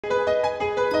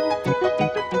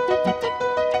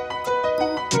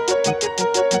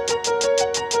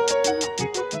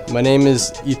My name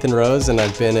is Ethan Rose and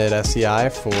I've been at SEI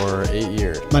for 8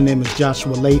 years. My name is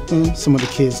Joshua Layton. Some of the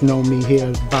kids know me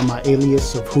here by my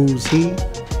alias of Who's He,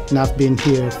 and I've been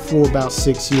here for about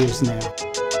 6 years now.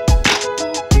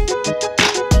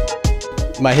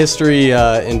 My history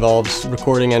involves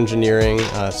recording engineering,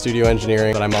 studio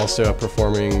engineering, but I'm also a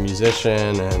performing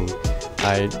musician and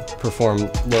I perform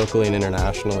locally and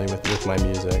internationally with my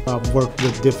music. I've worked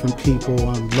with different people,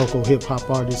 local hip-hop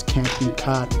artists, Campy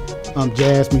Cott,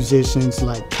 jazz musicians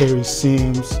like Kerry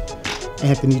Sims,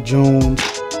 Anthony Jones.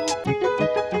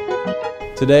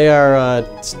 Today our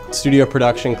studio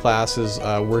production class is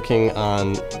working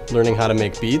on learning how to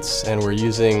make beats, and we're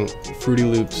using Fruity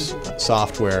Loops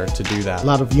software to do that. A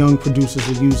lot of young producers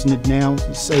are using it now.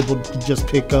 It's able to just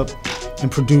pick up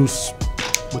and produce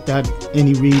without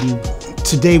any reading.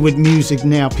 Today with music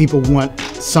now, people want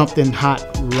something hot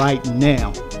right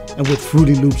now. And with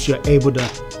Fruity Loops, you're able to,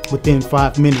 within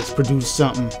 5 minutes, produce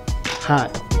something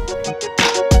hot.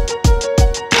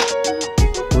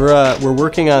 We're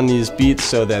working on these beats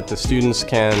so that the students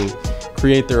can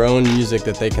create their own music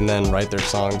that they can then write their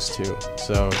songs to.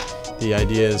 So the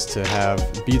idea is to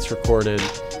have beats recorded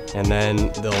and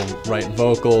then they'll write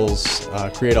vocals,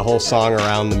 create a whole song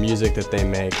around the music that they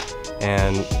make.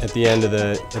 And at the end of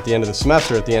the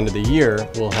semester, at the end of the year,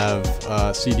 we'll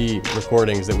have CD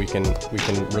recordings that we can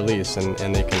release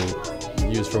and they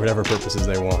can use for whatever purposes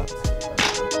they want.